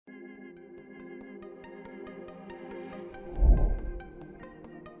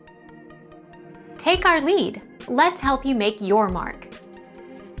Take our lead. Let's help you make your mark.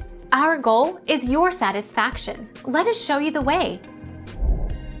 Our goal is your satisfaction. Let us show you the way.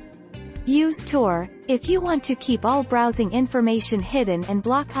 Use Tor if you want to keep all browsing information hidden and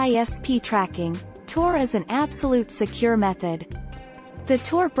block ISP tracking. Tor is an absolute secure method. The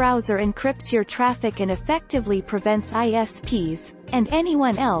Tor browser encrypts your traffic and effectively prevents ISPs, and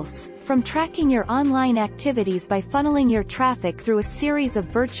anyone else, from tracking your online activities by funneling your traffic through a series of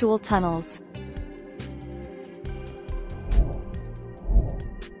virtual tunnels.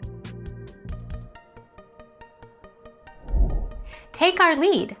 Take our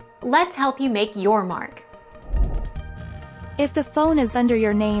lead. Let's help you make your mark. If the phone is under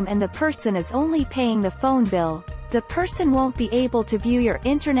your name and the person is only paying the phone bill, the person won't be able to view your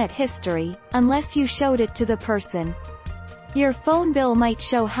internet history, unless you showed it to the person. Your phone bill might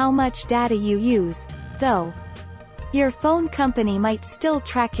show how much data you used, though. Your phone company might still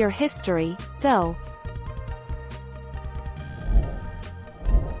track your history, though.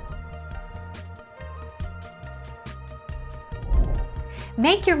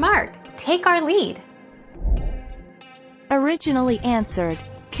 Make your mark. Take our lead. Originally answered,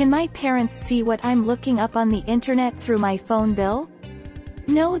 can my parents see what I'm looking up on the internet through my phone bill?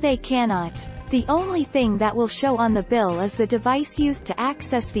 No, they cannot. The only thing that will show on the bill is the device used to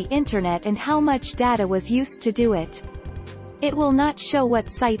access the internet and how much data was used to do it. It will not show what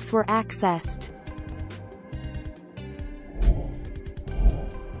sites were accessed.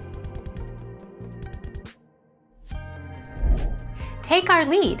 Take our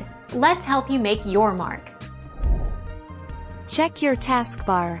lead. Let's help you make your mark. Check your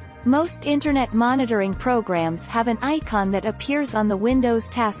taskbar. Most internet monitoring programs have an icon that appears on the Windows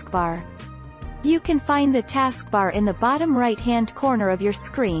taskbar. You can find the taskbar in the bottom right-hand corner of your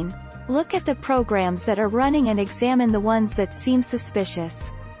screen. Look at the programs that are running and examine the ones that seem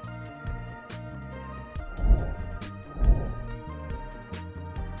suspicious.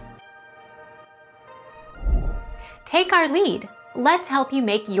 Take our lead. Let's help you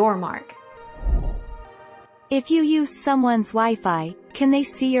make your mark. If you use someone's Wi-Fi, can they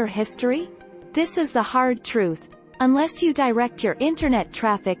see your history? This is the hard truth. Unless you direct your internet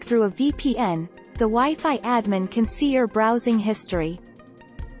traffic through a VPN, the Wi-Fi admin can see your browsing history.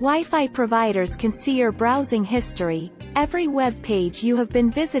 Wi-Fi providers can see your browsing history, every web page you have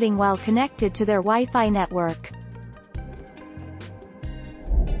been visiting while connected to their Wi-Fi network.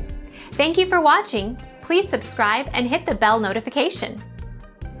 Thank you for watching. Please subscribe and hit the bell notification.